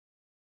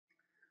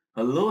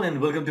Hello and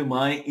welcome to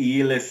my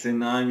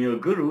e-lesson. I'm your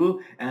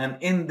guru, and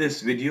in this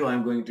video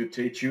I'm going to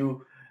teach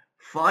you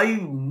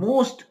 5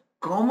 most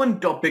common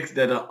topics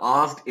that are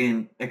asked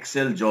in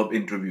Excel job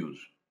interviews.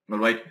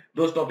 Alright,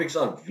 those topics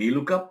are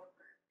VLOOKUP,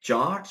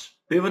 charts,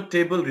 pivot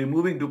table,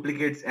 removing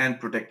duplicates and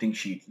protecting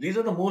sheets. These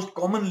are the most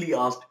commonly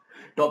asked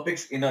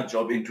topics in a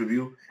job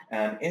interview,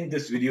 and in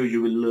this video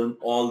you will learn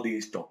all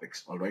these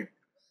topics. Alright.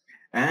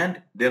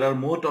 And there are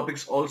more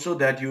topics also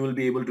that you will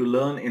be able to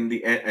learn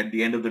at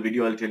the end of the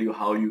video. I'll tell you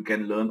how you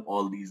can learn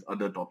all these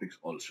other topics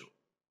also.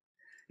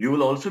 You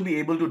will also be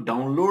able to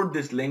download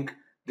this link,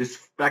 this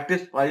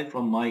practice file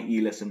from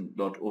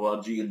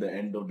myelesson.org. In the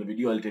end of the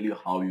video, I'll tell you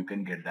how you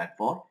can get that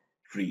for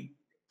free.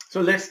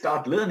 So let's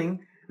start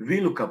learning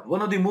VLOOKUP.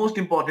 One of the most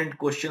important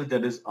questions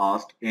that is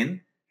asked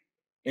in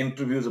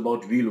interviews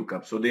about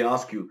VLOOKUP. So they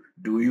ask you,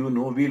 do you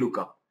know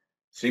VLOOKUP?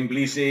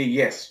 Simply say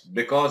yes,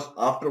 because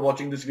after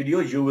watching this video,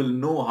 you will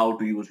know how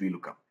to use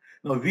VLOOKUP.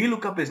 Now,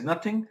 VLOOKUP is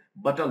nothing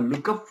but a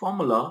lookup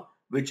formula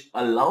which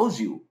allows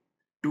you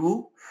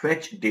to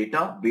fetch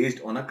data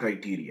based on a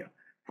criteria.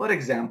 For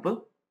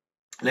example,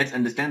 let's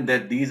understand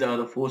that these are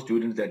the 4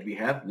 students that we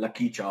have: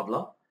 Lucky,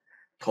 Chawla,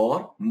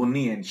 Thor,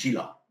 Munni, and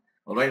Sheila.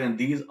 All right, and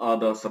these are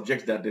the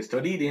subjects that they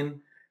studied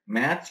in: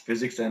 maths,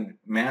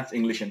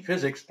 English, and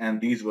physics, and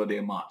these were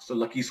their marks. So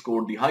Lucky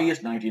scored the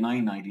highest,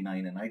 99,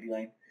 99, and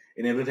 99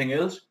 in everything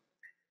else,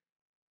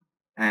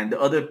 and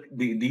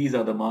these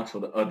are the marks for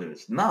the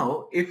others.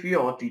 Now, if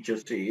your teacher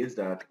says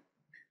that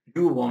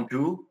you want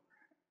to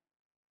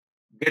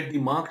get the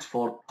marks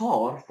for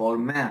Thor for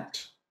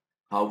maths,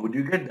 how would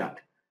you get that?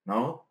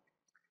 Now,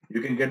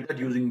 you can get that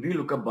using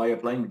VLOOKUP by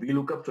applying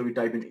VLOOKUP. So we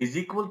type in is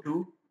equal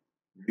to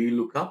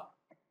VLOOKUP,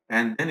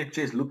 and then it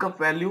says lookup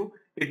value.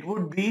 It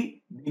would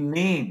be the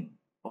name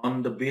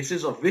on the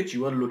basis of which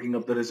you are looking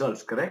up the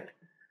results, correct?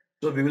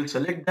 So we will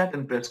select that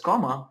and press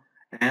comma,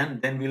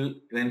 and then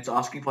it's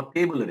asking for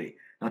table array.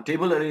 Now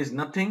table array is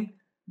nothing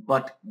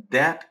but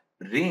that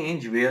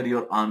range where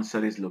your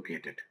answer is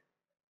located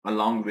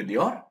along with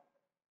your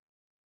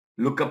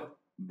lookup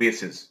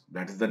basis.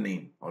 That is the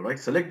name. All right,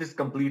 select this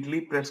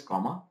completely, press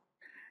comma,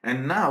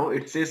 and now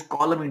it says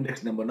column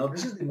index number. Now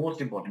this is the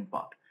most important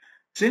part.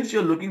 Since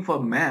you're looking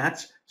for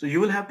maths, so you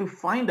will have to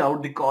find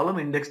out the column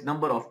index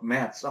number of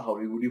maths. So how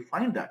would you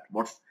find that?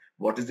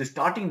 What is the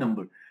starting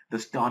number? The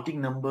starting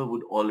number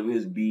would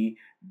always be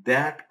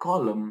that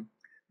column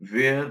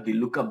where the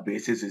lookup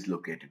basis is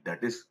located.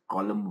 That is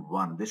column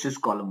 1. This is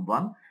column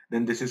 1.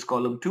 Then this is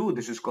column 2.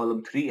 This is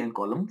column 3 and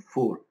column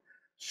 4.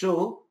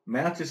 So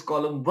maths is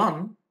column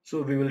 1.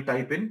 So we will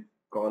type in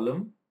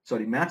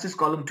maths is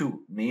column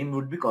 2. Name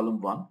would be column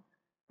 1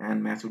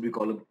 and maths would be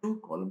column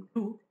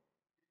 2,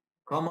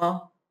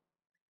 comma,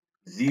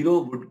 0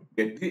 would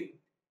get the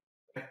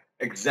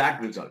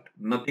exact result.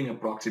 Nothing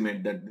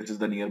approximate that this is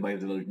the nearby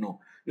result.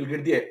 No, you'll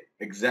get the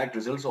exact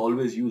results.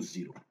 Always use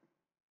 0.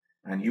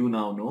 And you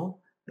now know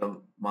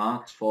the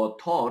marks for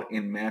Thor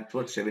in maths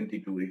was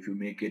 72. If you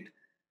make it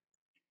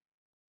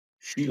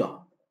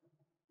Sheila,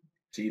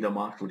 see the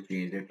marks would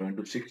change. They turn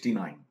to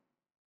 69.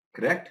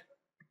 Correct?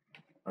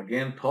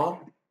 Again,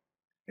 Thor,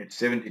 it's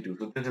 72.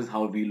 So this is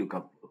how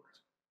VLOOKUP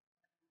works.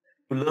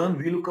 To learn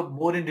VLOOKUP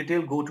more in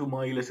detail, go to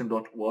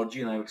myelesson.org,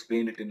 and I've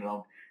explained it in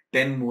around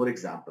 10 more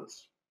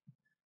examples.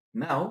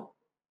 Now,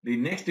 the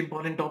next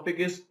important topic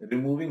is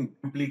removing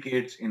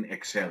duplicates in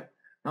Excel.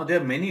 Now,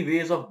 there are many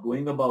ways of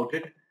going about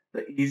it.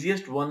 The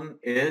easiest one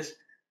is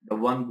the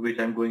one which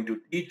I'm going to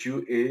teach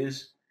you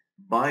is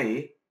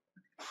by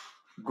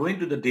going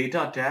to the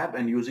Data tab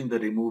and using the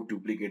Remove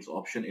Duplicates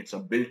option. It's a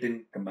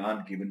built-in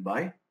command given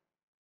by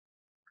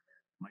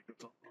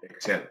Microsoft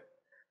Excel.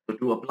 So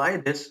to apply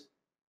this,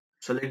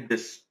 select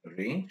this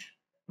range.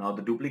 Now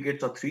the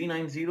duplicates are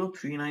 390,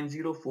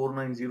 390,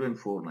 490, and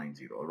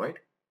 490. All right.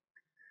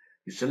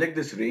 You select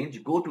this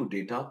range, go to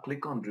data,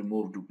 click on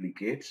remove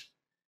duplicates,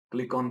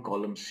 click on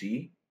column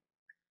C,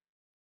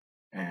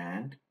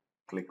 and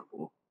click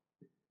OK.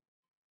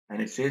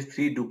 And it says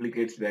 3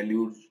 duplicates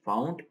values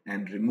found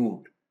and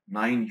removed.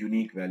 9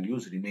 unique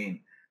values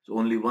remain. So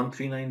only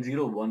 1390,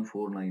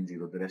 1490,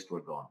 the rest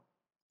were gone.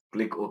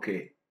 Click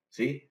OK.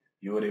 See,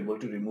 you are able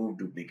to remove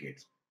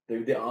duplicates. So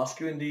if they ask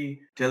you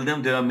tell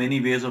them there are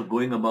many ways of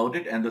going about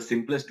it, and the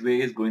simplest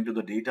way is going to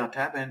the Data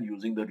tab and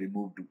using the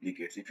remove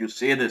duplicates. If you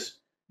say this,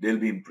 they'll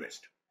be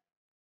impressed.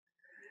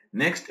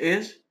 Next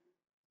is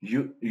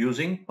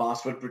using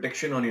password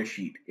protection on your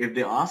sheet. If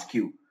they ask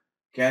you,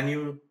 can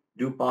you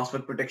do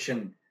password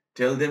protection?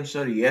 Tell them,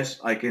 sir,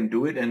 yes, I can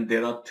do it. And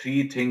there are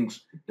 3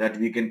 things that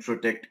we can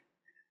protect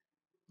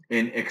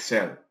in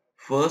Excel.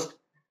 First,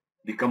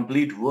 the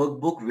complete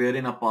workbook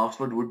wherein a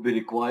password would be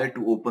required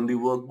to open the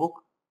workbook.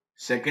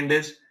 Second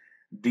is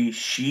the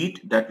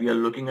sheet that we are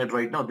looking at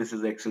right now. This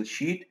is the Excel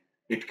sheet.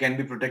 It can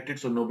be protected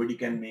so nobody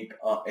can make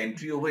an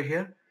entry over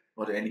here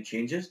or any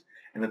changes.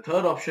 And the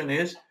third option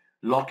is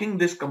locking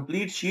this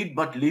complete sheet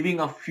but leaving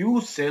a few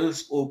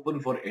cells open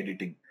for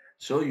editing.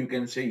 So you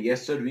can say,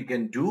 yes, sir, we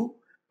can do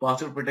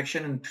password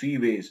protection in 3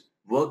 ways.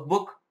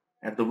 Workbook,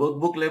 at the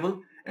workbook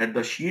level, at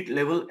the sheet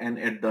level, and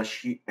at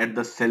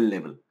the cell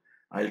level.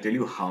 I'll tell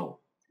you how.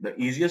 The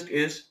easiest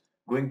is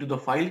going to the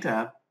File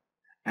tab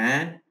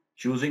and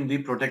choosing the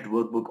Protect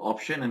Workbook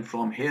option, and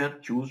from here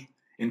choose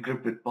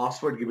Encrypt with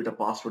Password. Give it a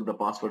password. The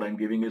password I'm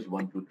giving is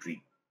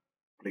 123.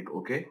 Click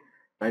OK.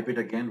 Type it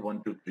again,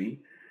 123.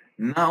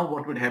 Now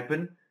what would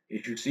happen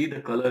if you see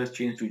the color is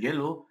changed to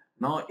yellow?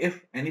 Now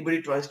if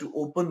anybody tries to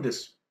open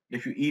this,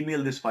 if you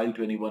email this file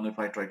to anyone, if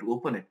I try to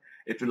open it,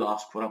 it will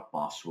ask for a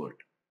password.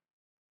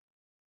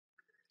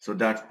 So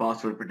that's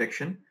password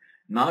protection.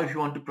 Now if you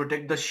want to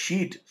protect the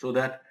sheet so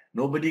that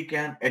nobody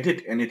can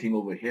edit anything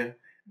over here,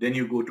 then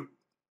you go to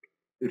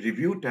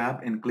Review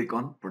tab and click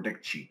on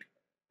Protect Sheet.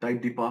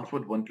 Type the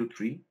password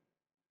 123.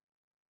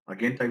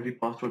 Again type the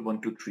password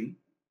 123.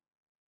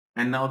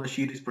 And now the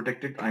sheet is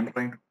protected. I'm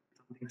trying to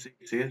something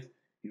says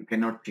you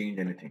cannot change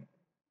anything.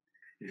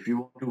 If you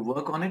want to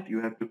work on it,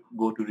 you have to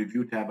go to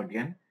Review tab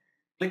again,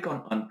 click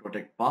on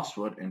Unprotect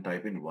Password and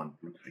type in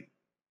 123.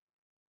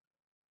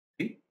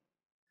 See?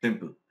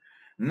 Simple.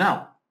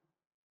 Now,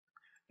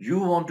 you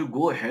want to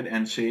go ahead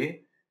and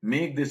say,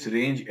 make this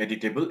range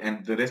editable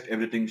and the rest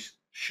everything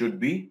should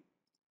be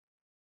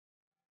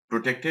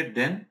protected.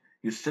 Then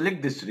you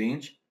select this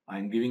range.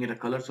 I'm giving it a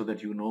color so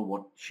that you know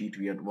what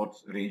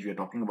range we are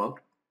talking about.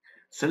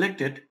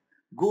 Select it,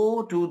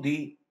 go to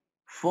the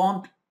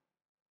font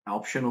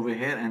option over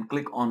here and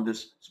click on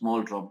this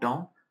small drop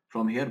down.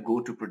 From here, go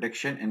to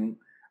protection and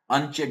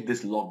uncheck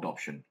this locked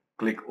option.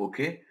 Click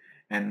OK.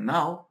 And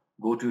now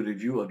go to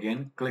review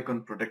again, click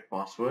on protect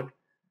password,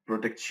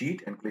 protect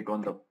sheet and click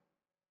on the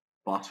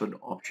password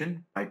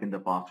option. Type in the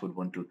password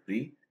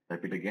 123.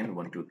 Type it again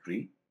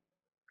 123.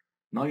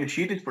 Now your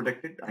sheet is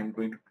protected. I'm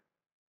going to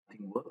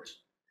nothing works.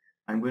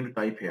 I'm going to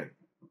type here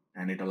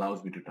and it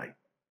allows me to type.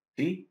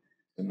 See?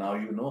 So now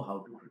you know how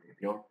to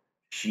protect your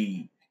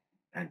sheet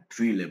and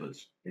 3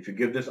 levels. If you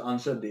give this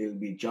answer, they'll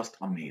be just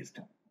amazed.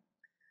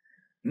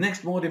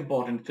 Next more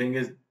important thing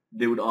is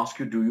they would ask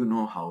you, do you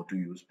know how to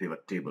use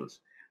pivot tables?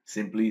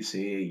 Simply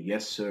say,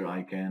 yes, sir,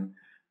 I can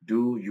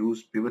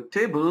use pivot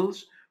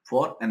tables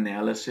for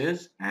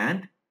analysis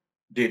and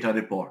data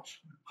reports.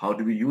 How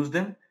do we use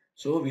them?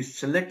 So we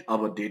select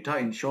our data,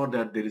 ensure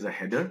that there is a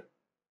header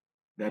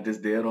that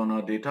is there on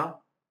our data.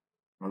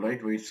 All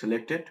right, we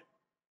select it.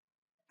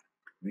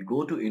 We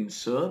go to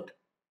insert.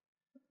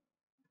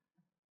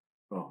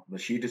 Oh, the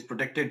sheet is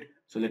protected.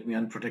 So let me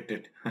unprotect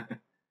it.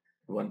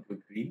 1,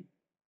 2, 3.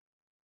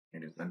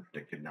 It is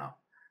unprotected now.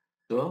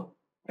 So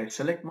I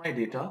select my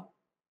data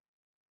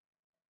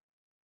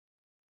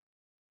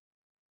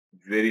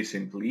very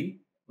simply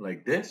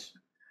like this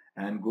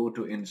and go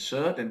to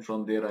insert, and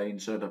from there I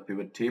insert a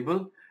pivot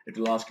table. It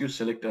will ask you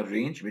select a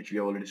range, which we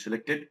have already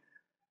selected.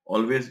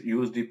 Always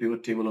use the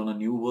pivot table on a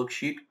new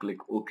worksheet. Click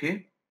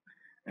OK.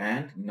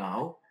 And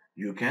now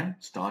you can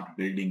start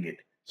building it.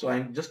 So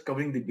I'm just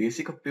covering the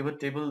basic of pivot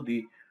table.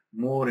 The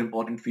more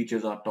important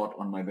features are taught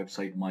on my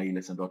website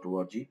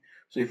mylesson.org.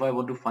 So if I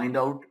want to find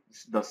out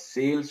the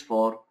sales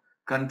for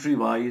country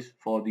wise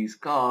for these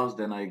cars,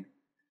 then I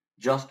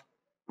just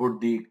put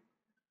the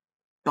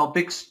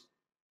topics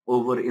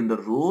over in the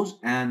rows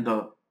and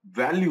the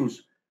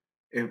values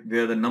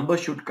where the number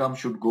should come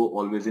should go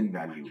always in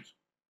values.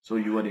 So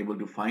you are able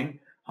to find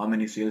how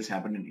many sales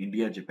happened in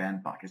India,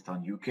 Japan,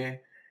 Pakistan, UK.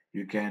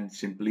 You can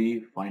simply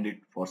find it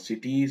for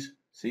cities,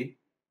 see,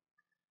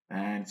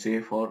 and say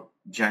for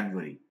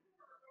January.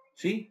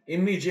 See,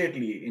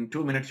 immediately in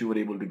 2 minutes you were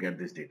able to get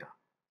this data.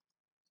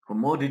 For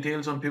more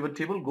details on pivot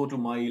table, go to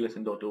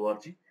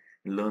mylesson.org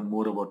and learn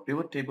more about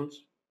pivot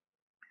tables.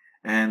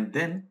 And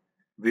then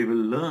we will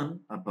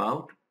learn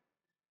about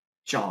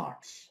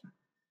charts.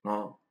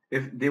 Now,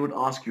 if they would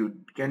ask you,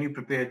 can you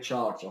prepare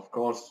charts? Of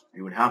course,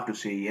 you would have to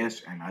say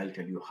yes, and I'll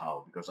tell you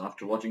how. Because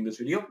after watching this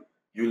video,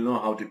 you'll know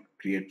how to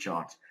create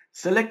charts.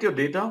 Select your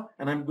data,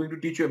 and I'm going to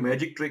teach you a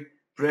magic trick.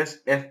 Press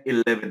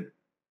F11.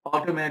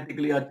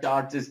 Automatically, a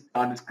chart is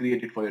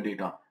created for your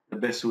data, the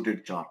best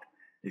suited chart.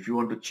 If you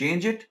want to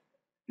change it,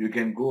 you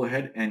can go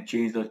ahead and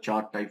change the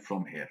chart type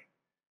from here.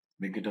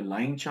 Make it a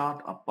line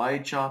chart, a pie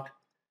chart.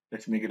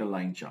 Let's make it a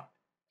line chart.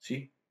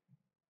 See?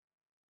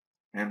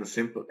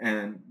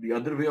 And the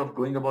other way of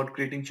going about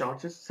creating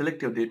charts is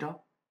select your data,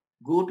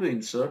 go to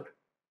insert,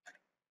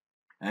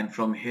 and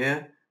from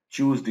here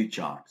choose the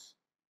charts.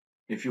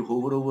 If you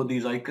hover over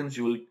these icons,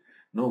 you will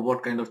know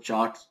what kind of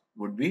charts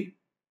would be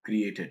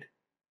created.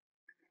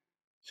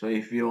 So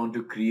if you want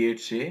to create,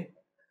 say,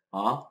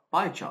 a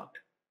pie chart,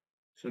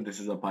 so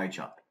this is a pie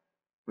chart.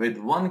 With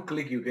one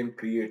click you can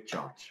create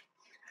charts.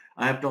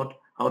 I have taught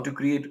how to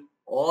create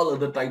all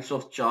other types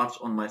of charts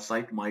on my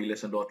site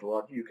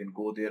mylesson.org. You can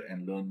go there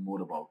and learn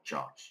more about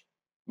charts.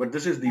 But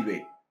this is the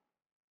way.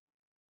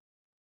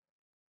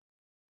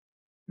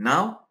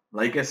 Now,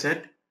 like I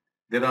said,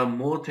 there are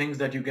more things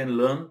that you can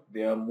learn.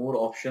 There are more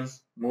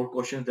options, more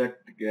questions that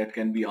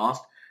can be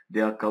asked. They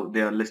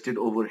are listed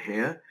over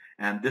here,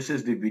 and this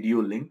is the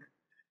video link.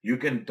 You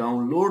can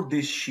download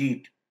this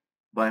sheet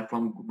by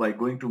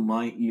going to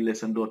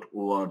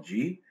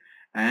myelesson.org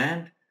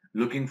and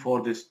looking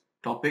for this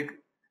topic,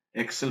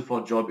 Excel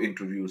for job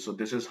interviews. So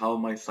this is how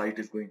my site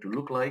is going to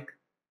look like.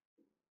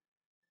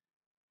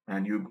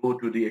 and you go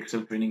to the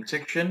Excel training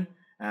section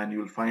and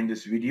you'll find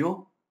this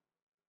video,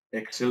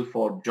 Excel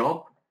for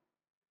job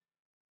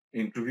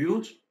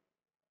interviews,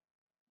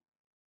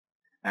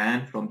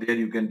 and from there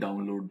you can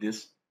download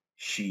this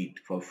sheet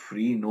for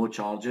free, no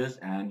charges,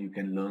 and you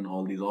can learn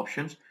all these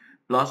options.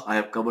 Plus I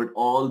have covered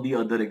all the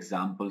other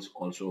examples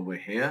also over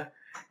here,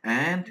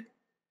 and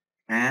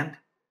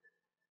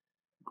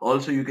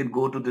also you can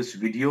go to this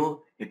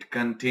video. It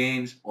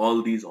contains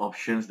all these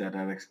options that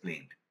I've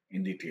explained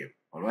in detail.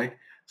 All right,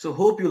 so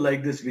hope you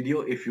like this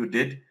video. If you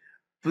did,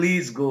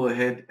 please go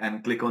ahead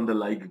and click on the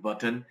like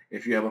button.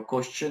 If you have a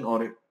question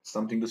or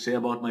something to say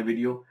about my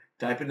video,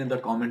 type it in the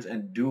comments,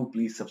 and do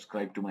please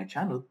subscribe to my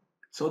channel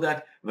so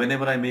that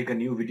whenever I make a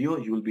new video,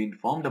 you will be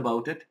informed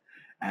about it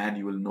and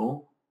you will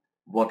know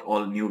what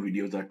all new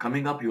videos are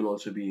coming up. You'll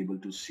also be able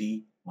to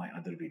see my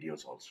other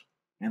videos also,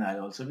 and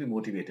I'll also be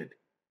motivated.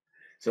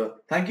 So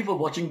thank you for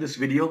watching this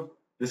video.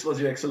 This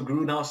was your Excel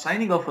Guru now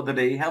signing off for the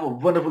day. Have a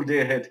wonderful day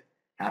ahead.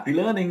 Happy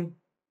learning.